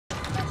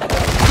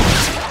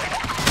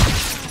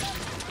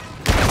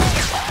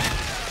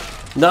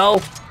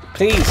No,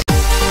 please.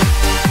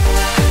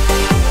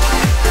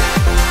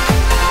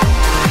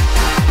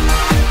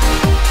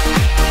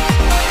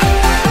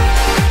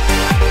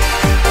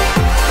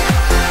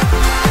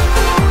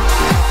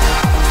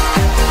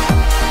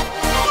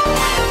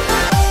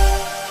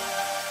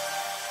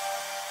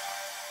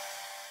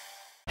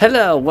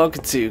 Hello,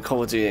 welcome to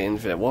Call of Duty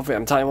Infinite Warfare.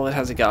 I'm Time.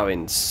 How's it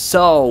going?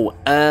 So,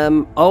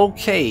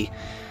 okay.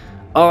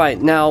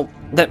 Alright, now,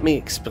 let me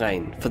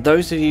explain. For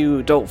those of you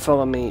who don't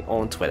follow me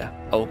on Twitter,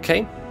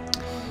 okay?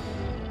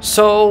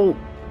 So,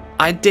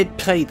 I did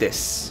play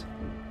this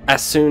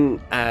as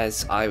soon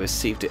as I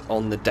received it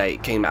on the day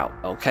it came out,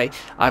 okay?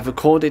 I've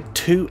recorded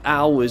 2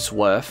 hours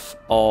worth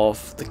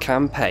of the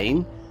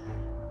campaign,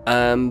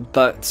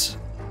 but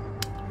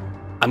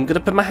I'm gonna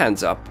put my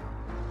hands up.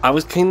 I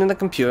was cleaning the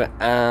computer,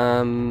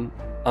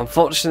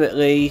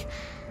 unfortunately,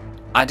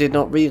 I did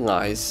not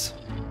realise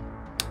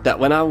that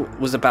when I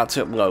was about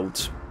to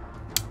upload,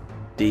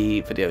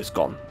 the video's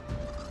gone.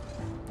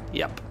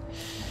 Yep.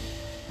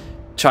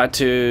 Tried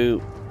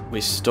to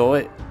restore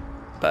it,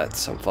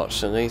 but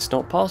unfortunately it's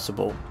not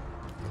possible.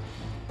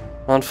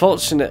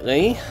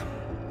 Unfortunately,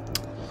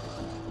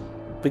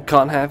 we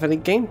can't have any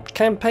game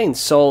campaigns,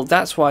 so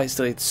that's why it's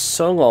delayed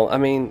so long. I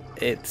mean,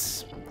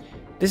 this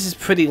is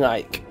pretty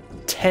like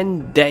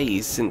 10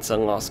 days since I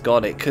last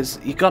got it, because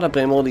you gotta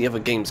blame all the other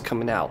games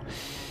coming out.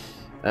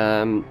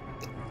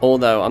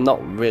 Although I'm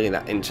not really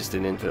that interested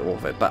in Infinite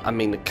Warfare, but I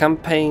mean the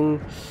campaign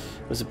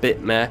was a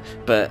bit meh.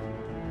 But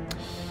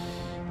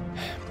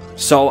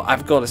so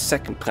I've got a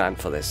second plan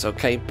for this,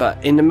 okay?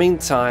 But in the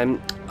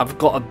meantime, I've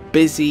got a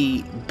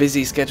busy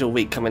schedule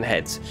week coming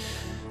ahead.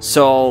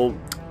 So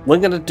we're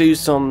gonna do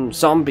some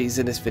zombies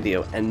in this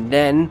video, and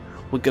then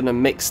we're gonna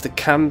mix the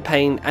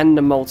campaign and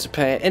the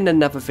multiplayer in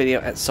another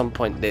video at some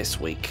point this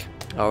week.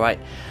 Alright.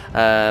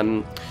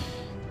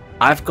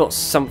 I've got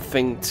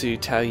something to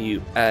tell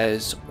you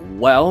as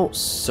well.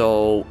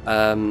 So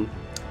I'm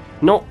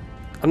not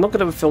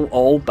gonna reveal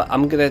all, but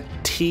I'm gonna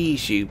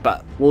tease you,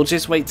 but we'll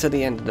just wait till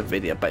the end of the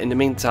video. But in the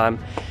meantime,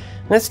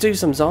 let's do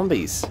some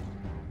zombies.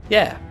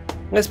 Yeah,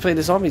 let's play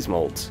the zombies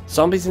mode.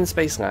 Zombies in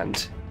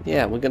Spaceland.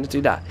 Yeah, we're gonna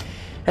do that.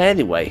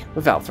 Anyway,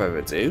 without further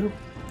ado,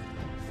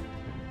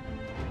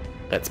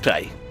 let's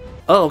play.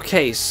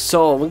 Okay,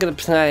 so we're gonna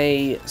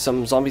play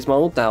some zombies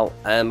mode now.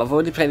 I've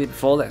already played it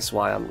before, that's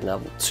why I'm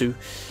level 2.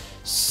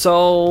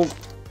 So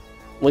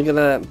we're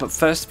gonna, but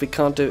first we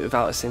can't do it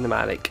without a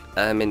cinematic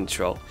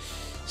intro.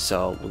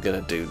 So we're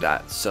gonna do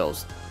that. So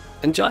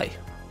enjoy.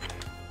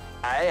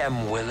 I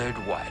am Willard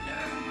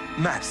Wyler,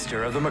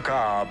 master of the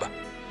macabre.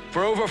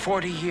 For over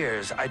 40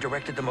 years, I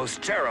directed the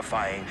most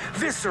terrifying,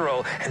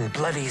 visceral, and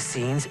bloody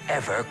scenes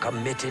ever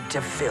committed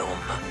to film.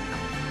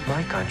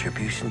 My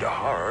contribution to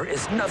horror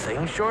is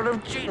nothing short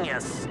of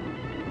genius.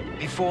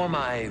 Before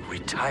my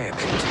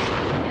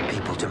retirement,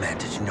 people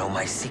demanded to know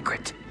my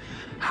secret.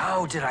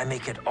 How did I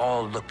make it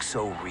all look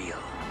so real?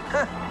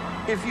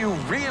 If you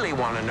really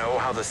want to know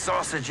how the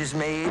sausage is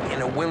made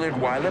in a Willard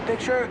Wyler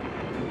picture,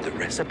 the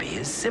recipe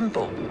is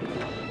simple.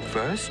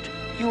 First,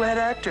 you add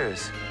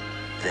actors.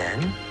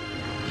 Then,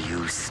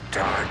 you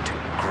start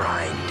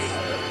grinding.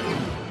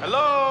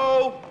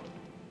 Hello?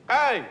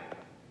 Hey!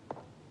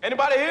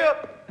 Anybody here?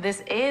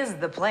 This is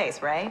the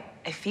place, right?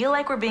 I feel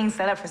like we're being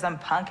set up for some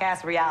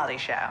punk-ass reality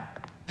show.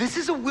 This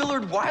is a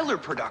Willard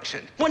Wyler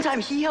production. One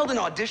time he held an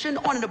audition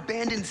on an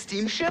abandoned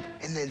steamship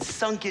and then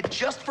sunk it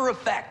just for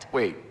effect.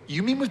 Wait,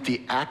 you mean with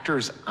the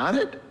actors on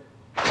it?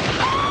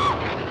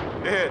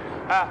 Yeah,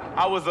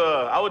 I was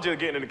just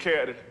getting in the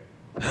character.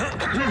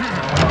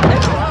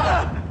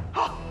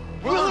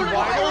 Willard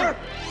Wyler?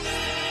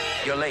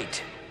 You're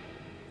late.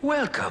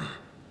 Welcome.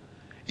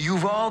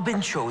 You've all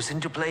been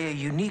chosen to play a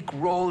unique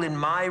role in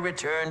my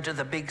return to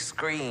the big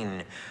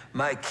screen,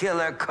 my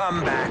killer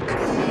comeback.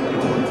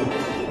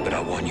 But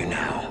I'll warn you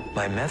now,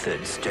 my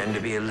methods tend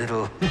to be a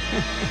little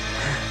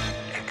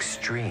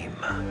extreme.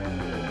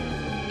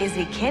 Is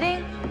he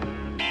kidding?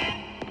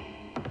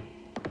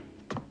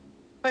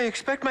 I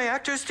expect my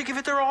actors to give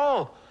it their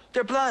all,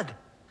 their blood,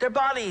 their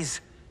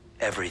bodies,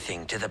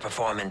 everything to the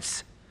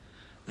performance.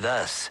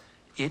 Thus,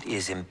 it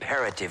is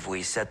imperative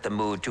we set the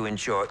mood to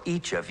ensure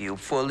each of you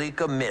fully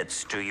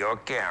commits to your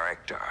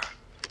character.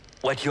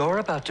 What you're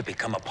about to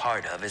become a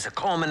part of is a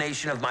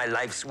culmination of my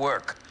life's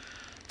work,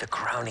 the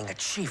crowning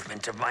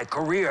achievement of my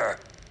career.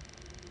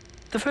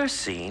 The first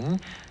scene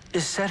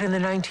is set in the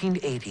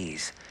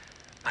 1980s.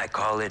 I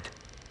call it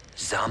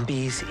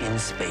Zombies in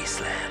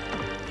Spaceland.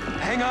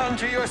 Hang on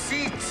to your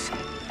seats.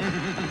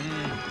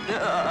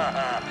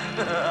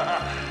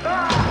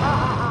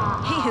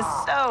 He is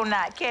so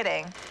not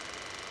kidding.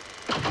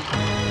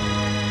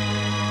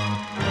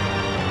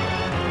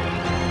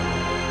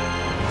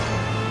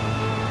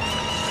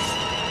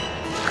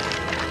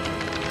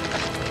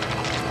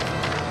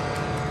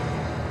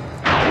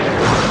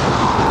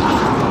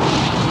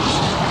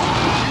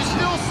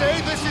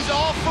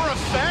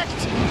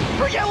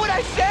 Forget what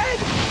I said!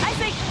 I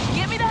say,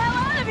 get me the hell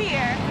out of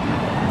here!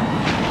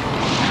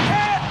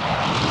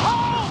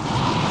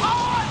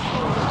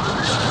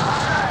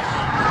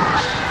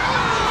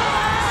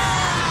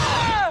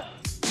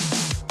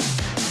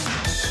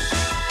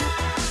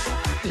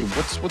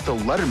 What's with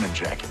the Letterman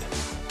jacket?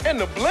 And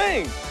the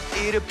bling.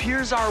 It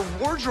appears our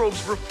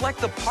wardrobes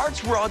reflect the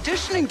parts we're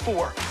auditioning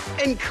for.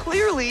 And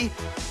clearly,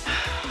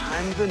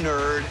 I'm the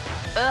nerd.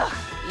 Ugh,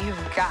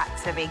 you've got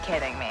to be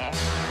kidding me.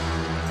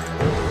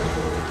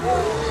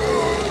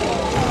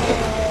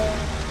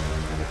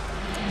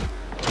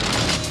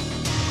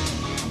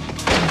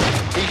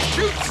 He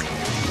shoots.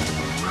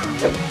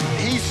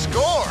 He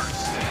scores.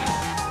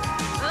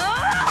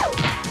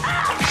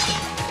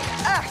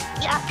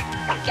 Yuck,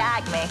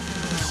 gag me.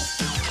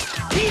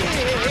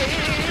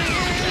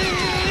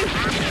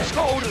 This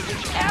code is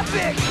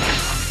epic!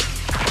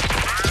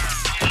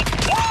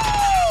 Woo!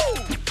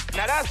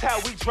 Now that's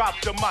how we drop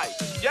the mic.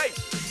 Yay!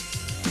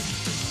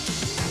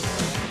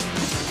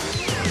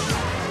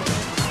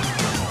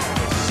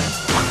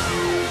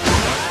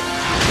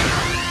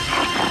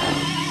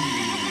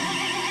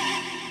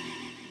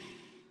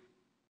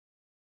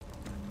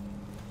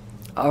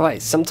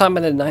 Alright, sometime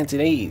in the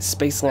 1980s,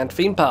 Spaceland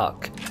theme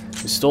park.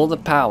 Restore the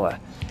power.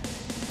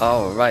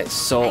 Alright,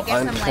 so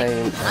I'm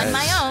playing like, on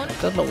my own. I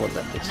don't know what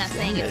that bitch's I'm not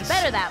saying name it's is.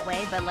 better that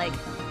way, but like,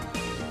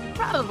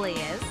 probably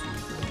is.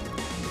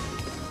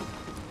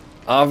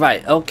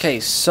 Alright, okay,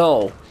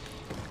 so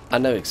I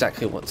know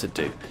exactly what to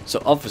do.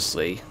 So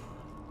obviously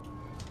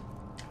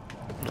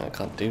I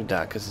can't do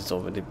that because it's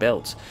already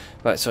built.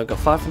 Right, so I got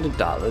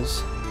 $500.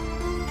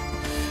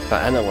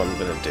 Right, I know what I'm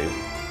gonna do.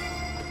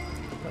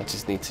 I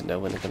just need to know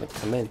when they're gonna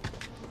come in.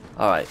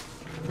 Alright.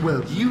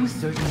 Well, you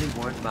certainly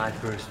weren't my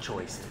first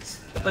choices.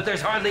 But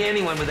there's hardly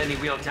anyone with any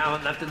real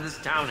talent left in this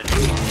town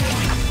anymore.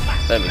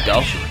 There we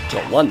go.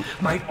 Got one.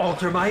 Might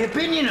alter my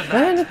opinion of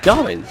Where are that. they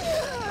going?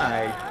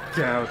 I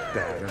doubt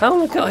that. How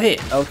am I got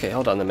hit? Okay,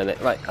 hold on a minute.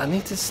 Right, I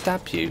need to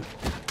stab you.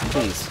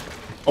 Please.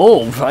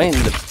 Oh,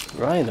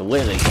 Ryan the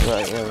Willy.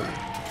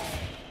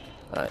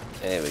 Right,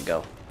 there we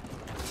go.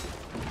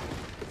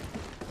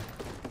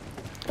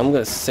 I'm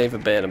gonna save a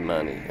bit of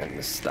money at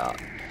the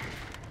start.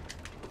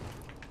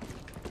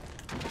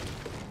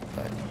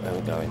 Right, where are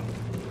we going?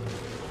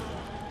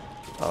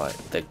 Alright,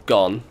 they're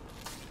gone.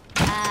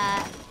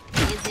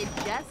 Is it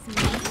just me?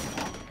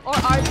 Or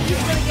are these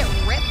gonna get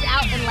ripped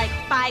out in like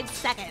 5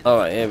 seconds?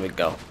 Alright, here we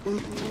go.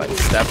 Right,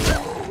 stab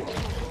them.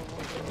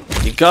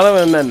 You gotta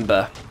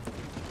remember,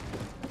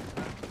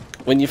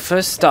 when you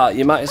first start,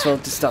 you might as well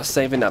just start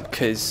saving up,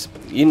 because,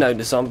 you know,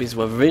 the zombies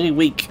were really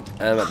weak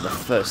at the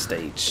first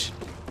stage.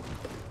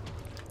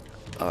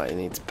 Alright, it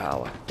needs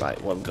power. Right,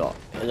 what we've got?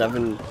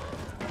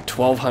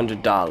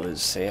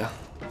 $1,200 here.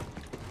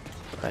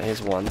 Right,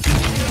 here's one.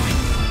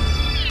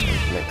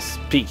 Next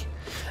P.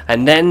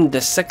 And then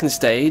the second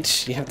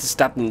stage, you have to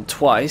stab them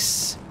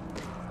twice.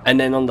 And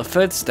then on the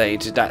third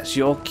stage, that's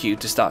your cue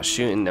to start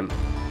shooting them.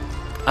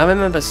 I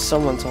remember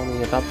someone told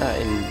me about that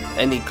in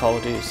any Call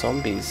of Duty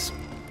Zombies.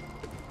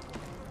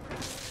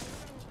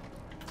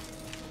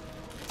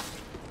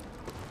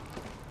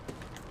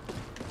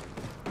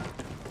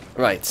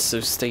 Right, so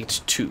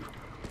stage 2.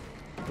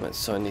 Right,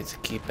 so I need to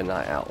keep an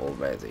eye out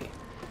already.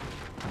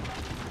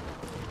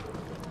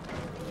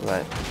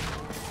 Right.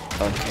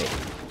 Okay.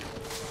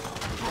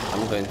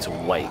 I'm going to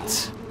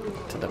wait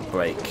to the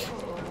break.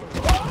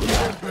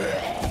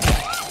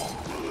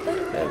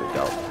 There we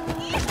go.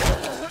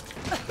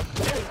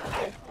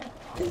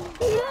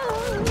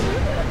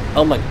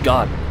 Oh my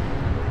god.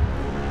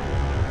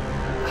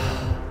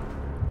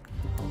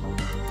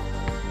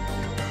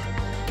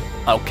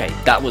 Okay,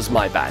 that was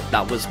my bad.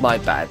 That was my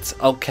bad.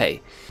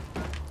 Okay.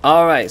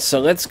 Alright, so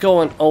let's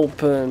go and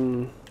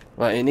open...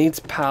 Right, it needs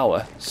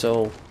power,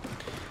 so...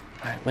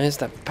 Right, where's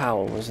that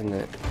power, wasn't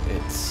it?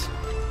 It's...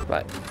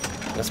 Right,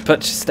 let's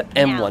purchase the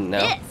M1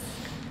 now.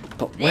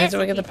 But where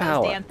do I get the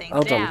power?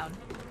 Hold on.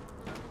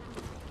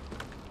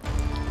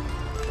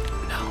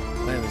 No,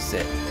 where is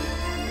it?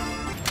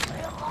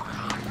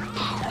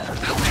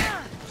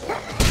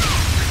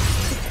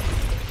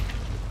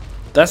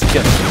 That's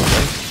good.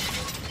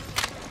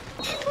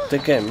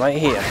 Again, right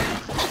here.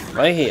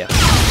 Right here.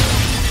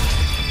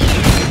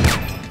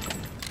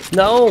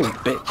 No,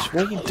 bitch,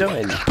 what are you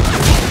doing?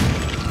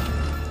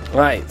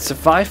 Right,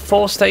 survive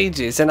 4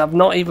 stages and I've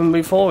not even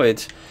moved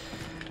forward.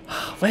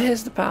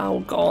 Where's the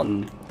power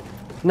gone?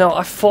 No,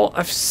 I thought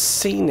I've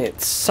seen it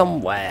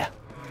somewhere.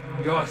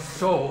 Your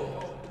soul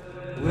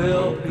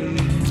will be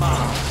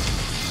mine.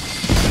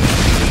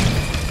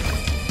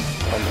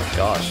 Oh my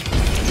gosh.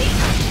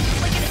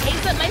 Like an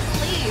ace up my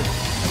sleeve.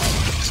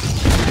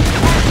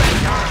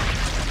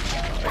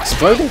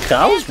 Exploding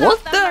cows?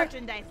 What the?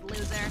 Merchandise,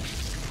 loser.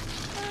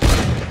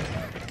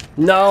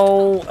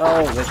 No!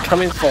 Oh, they're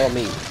coming for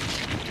me.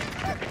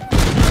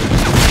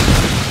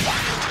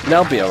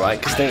 They'll be alright,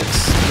 because they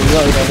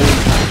explode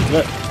everything.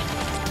 Look.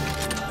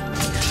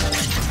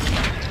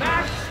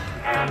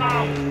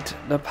 Need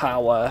the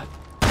power.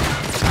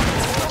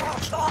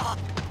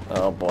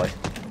 Oh boy.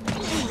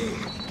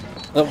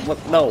 Oh, what?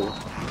 No.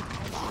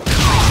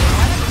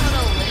 What a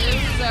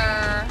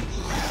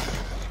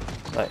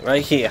loser.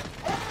 Right here.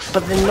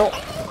 But they're not.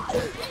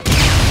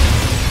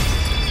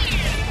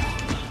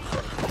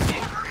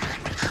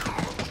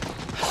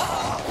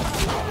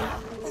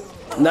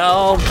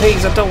 No,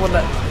 please, I don't want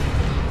that.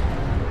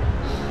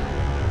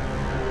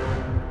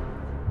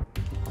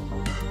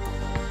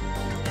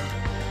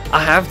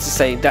 I have to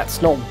say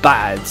that's not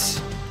bad.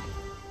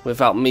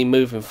 Without me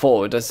moving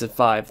forward, I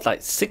survived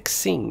like 6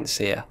 scenes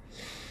here.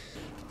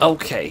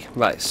 Okay,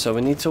 right, so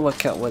we need to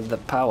work out where the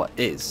power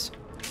is.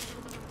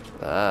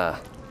 Ah.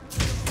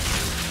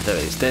 There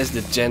it is, there's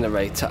the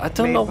generator. I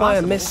don't know why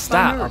I missed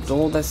that after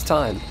all this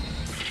time.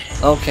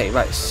 Okay,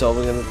 right, so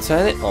we're gonna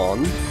turn it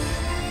on.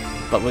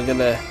 But we're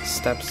gonna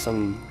stab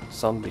some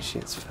zombie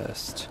shits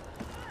first.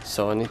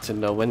 So I need to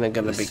know when they're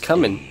gonna be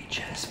coming.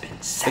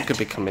 They could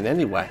be coming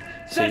anyway.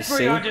 So you Set for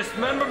see? your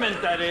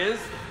dismemberment, that is.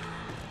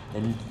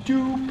 And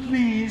do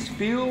please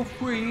feel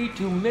free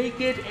to make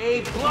it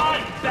a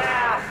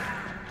bloodbath.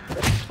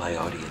 My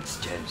audience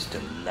tends to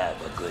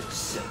love a good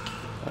psyche.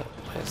 Right,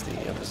 where's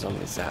the other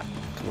zombies at?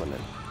 Come on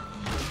then.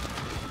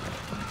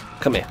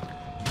 Come here.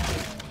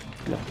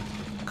 No.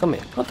 Come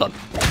here. Hold on.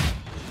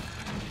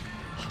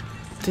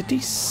 Did he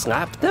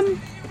slap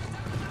them?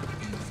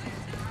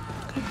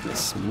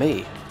 Goodness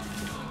me.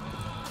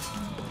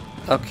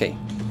 Okay.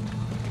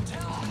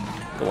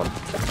 Go on.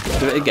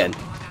 Do it again.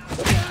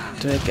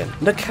 Do it again.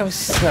 Look how he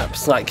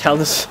snaps, like how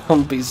the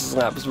zombie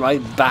snaps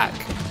right back.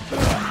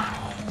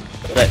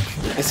 Look,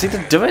 is he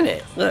doing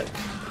it? Look.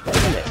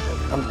 Doing it.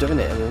 I'm doing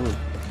it.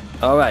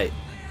 Alright.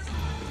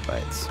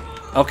 Right.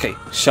 Okay,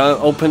 shall I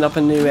open up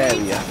a new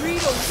area?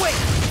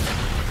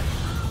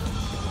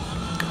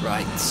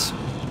 Right.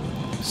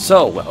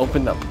 So, we're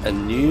opening up a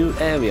new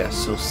area.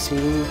 So,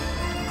 scene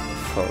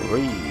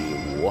 3.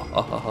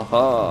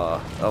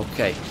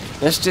 Okay,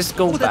 let's just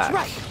go back. That's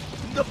right.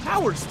 The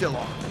power's still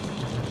on.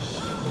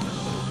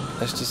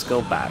 Let's just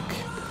go back.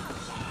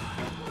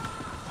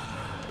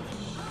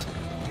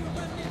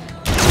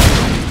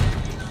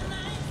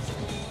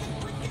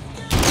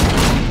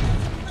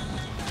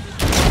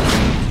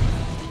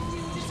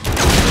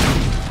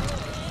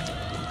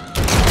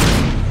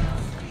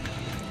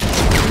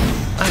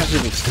 I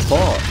haven't even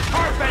fought.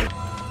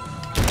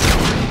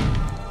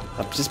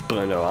 I've just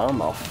blown her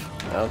arm off.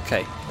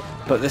 Okay,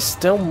 but there's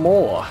still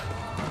more.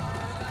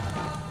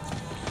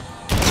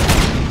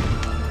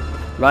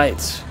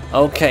 Right.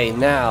 Okay,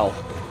 now.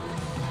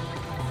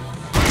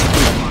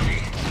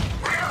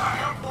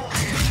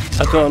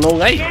 I've got an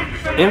all 8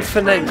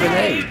 infinite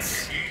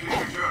grenades,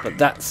 but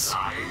that's.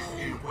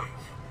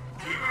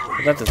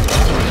 That doesn't.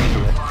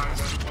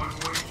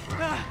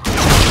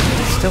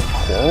 It's still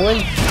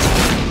crawling.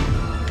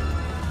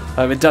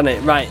 Oh, we've done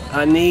it. Right.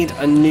 I need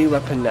a new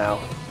weapon now.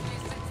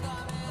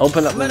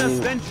 Open up the Let us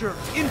new. venture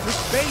into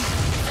space.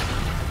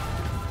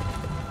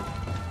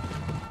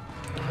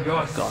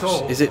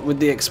 Gosh, is it with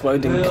the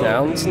exploding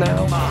clowns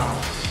now?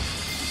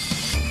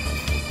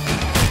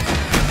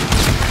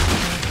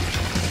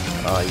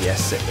 Oh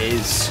yes, it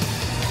is.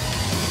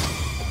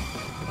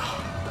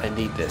 I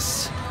need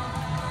this.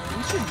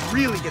 We should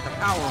really get the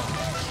power on.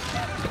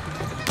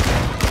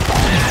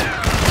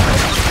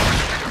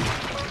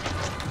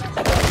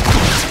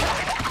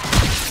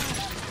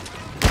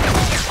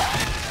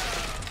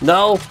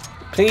 No,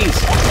 please.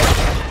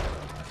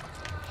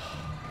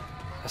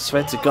 I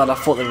swear to God, I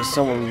thought there was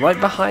someone right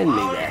behind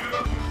me there.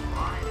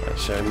 Right,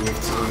 shall I move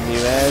to the new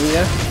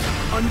area?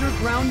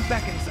 Underground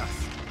beckons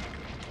us.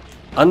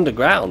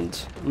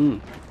 Underground? Hmm.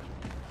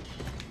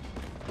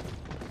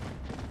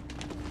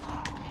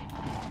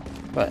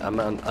 Right, I'm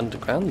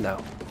underground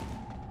now.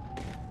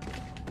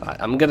 Right,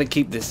 I'm gonna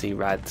keep this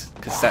E-Rad,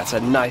 because that's a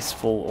nice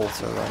full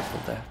auto rifle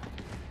there.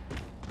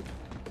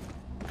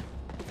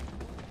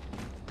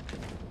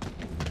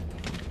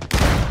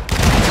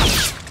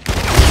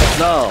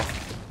 No!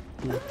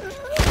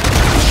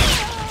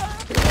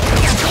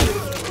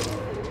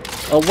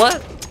 Oh,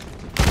 what?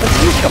 Where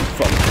did you come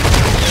from?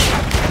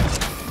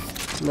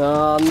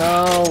 No,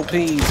 no,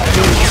 please,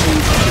 please,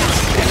 please,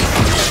 please.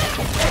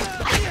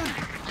 Okay.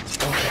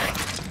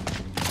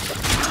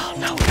 Oh,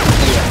 no.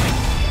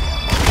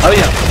 Oh,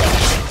 yeah.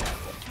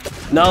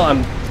 No,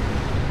 I'm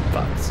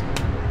fucked.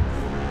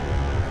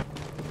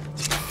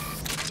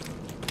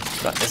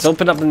 Right, let's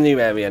open up a new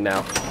area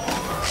now.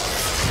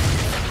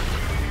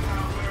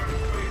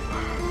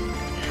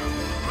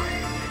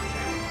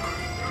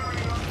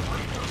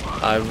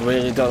 I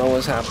really don't know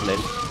what's happening.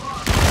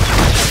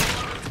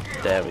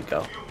 There we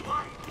go.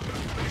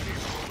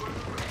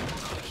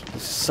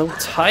 This is so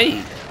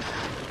tight.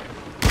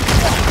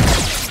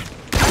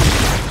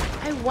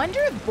 I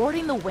wonder if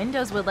boarding the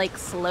windows would like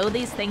slow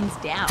these things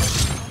down.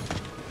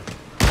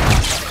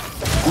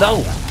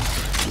 No!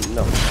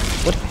 No.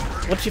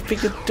 What do you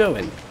think you're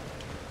doing?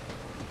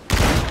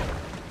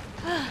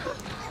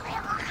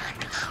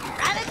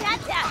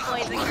 Rat-a-tat-tat,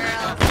 boys and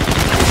girls.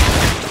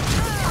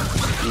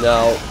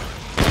 No.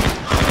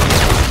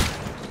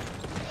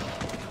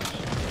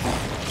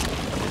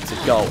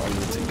 I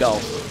need to go.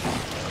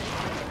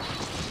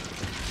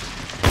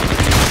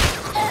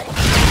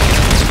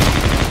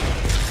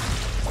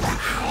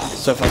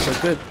 So far so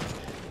good.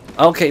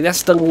 Okay,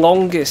 that's the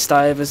longest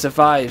I ever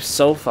survived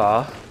so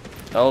far.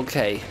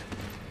 Okay.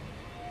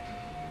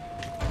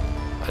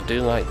 I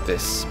do like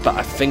this, but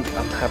I think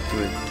I'm happy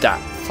with that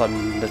for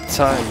the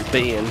time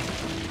being.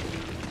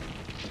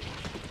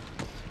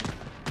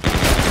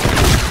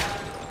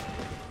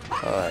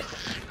 Alright.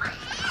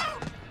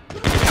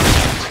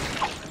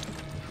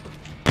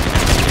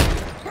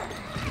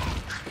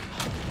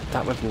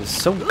 That weapon is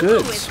so Ooh,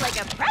 good. it's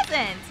like a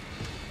present.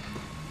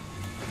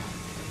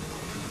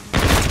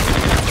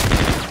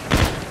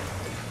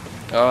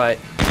 Alright.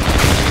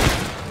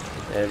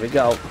 There we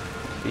go.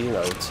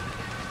 Reload.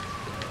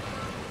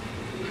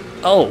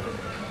 Oh!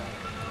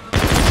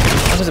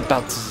 I was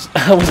about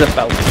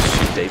to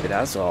shoot David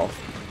Hasselhoff.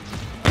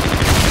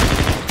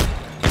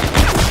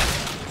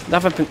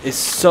 That weapon is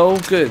so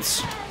good.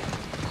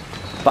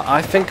 But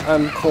I think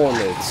I'm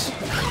cornered.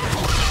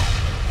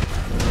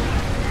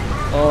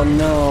 Oh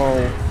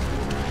no.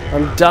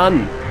 I'm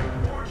done.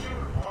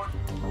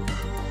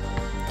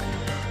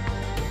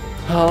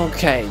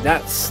 Okay,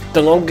 that's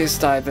the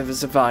longest I've ever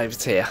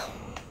survived here.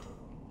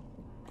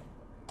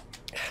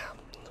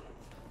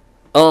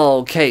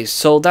 Okay,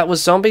 so that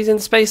was Zombies in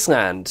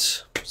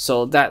Spaceland.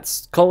 So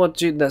that's Call of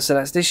Duty. So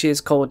that's this year's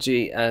Call of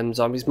Duty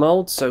Zombies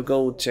mode. So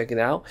go check it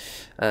out.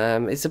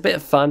 It's a bit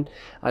of fun.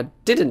 I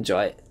did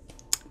enjoy it.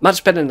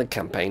 Much better than the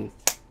campaign,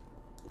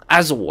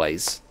 as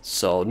always.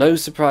 So no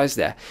surprise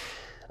there.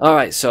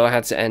 Alright, so I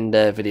had to end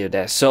the video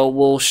there. So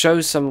we'll show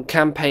some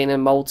campaign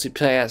and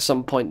multiplayer at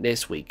some point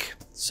this week.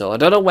 So I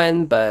don't know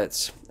when,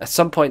 but at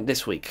some point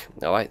this week.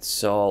 Alright,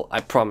 so I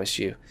promise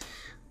you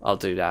I'll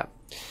do that.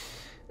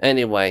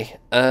 Anyway,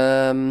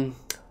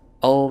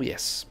 oh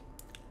yes,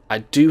 I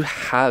do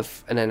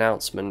have an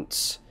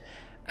announcement,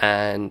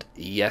 and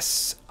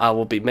yes, I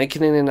will be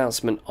making an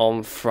announcement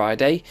on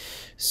Friday.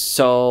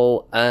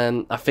 So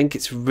I think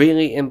it's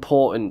really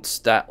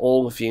important that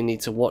all of you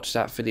need to watch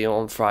that video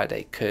on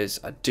Friday, because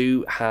I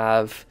do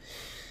have,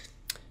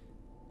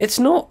 it's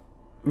not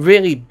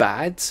really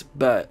bad,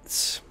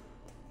 but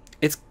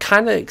it's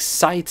kind of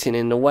exciting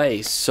in a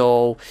way.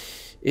 So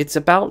it's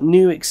about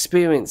new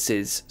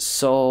experiences,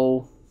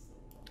 so,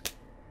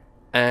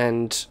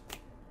 and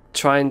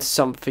trying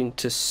something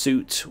to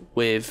suit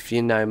with,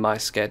 you know, my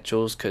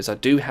schedules, because I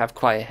do have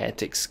quite a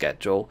hectic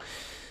schedule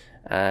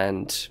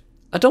and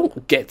I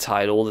don't get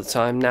tired all the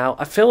time now.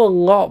 I feel a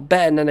lot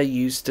better than I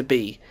used to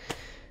be,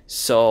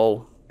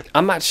 so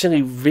I'm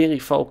actually really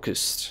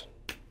focused.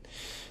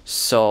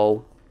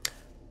 So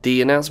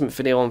the announcement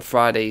video on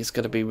Friday is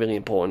going to be really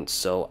important,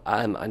 so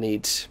I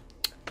need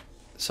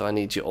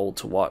you all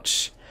to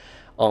watch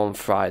on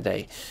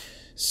Friday.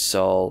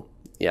 So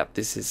yeah,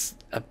 this is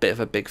a bit of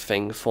a big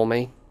thing for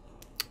me,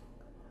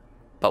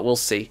 but we'll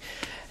see.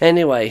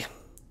 Anyway,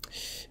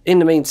 in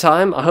the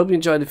meantime, I hope you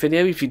enjoyed the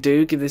video. If you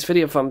do, give this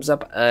video a thumbs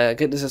up,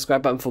 hit the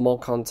subscribe button for more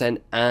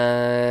content,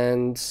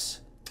 and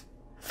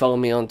follow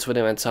me on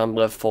Twitter and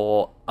Tumblr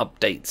for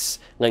updates.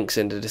 Links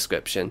in the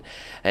description.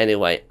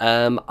 Anyway,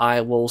 I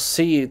will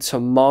see you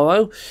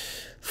tomorrow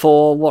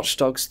for Watch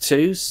Dogs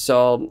 2.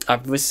 So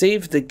I've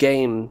received the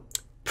game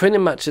pretty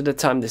much at the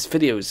time this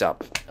video is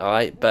up,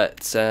 alright,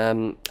 but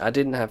I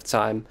didn't have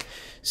time,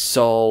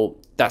 so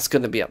that's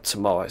going to be up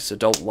tomorrow, so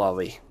don't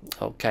worry,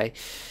 okay?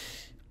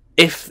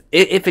 If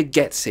it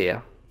gets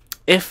here.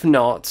 If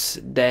not,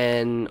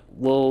 then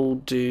we'll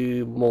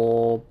do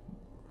more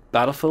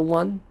Battlefield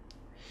 1.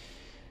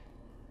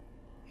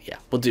 Yeah,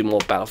 we'll do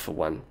more Battlefield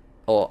 1,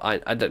 or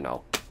I don't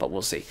know, but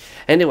we'll see.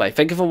 Anyway,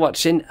 thank you for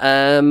watching.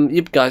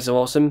 You guys are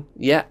awesome.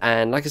 Yeah,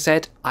 and like I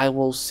said, I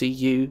will see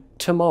you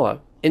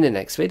tomorrow in the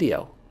next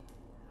video.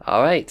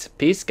 Alright,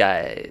 peace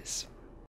guys.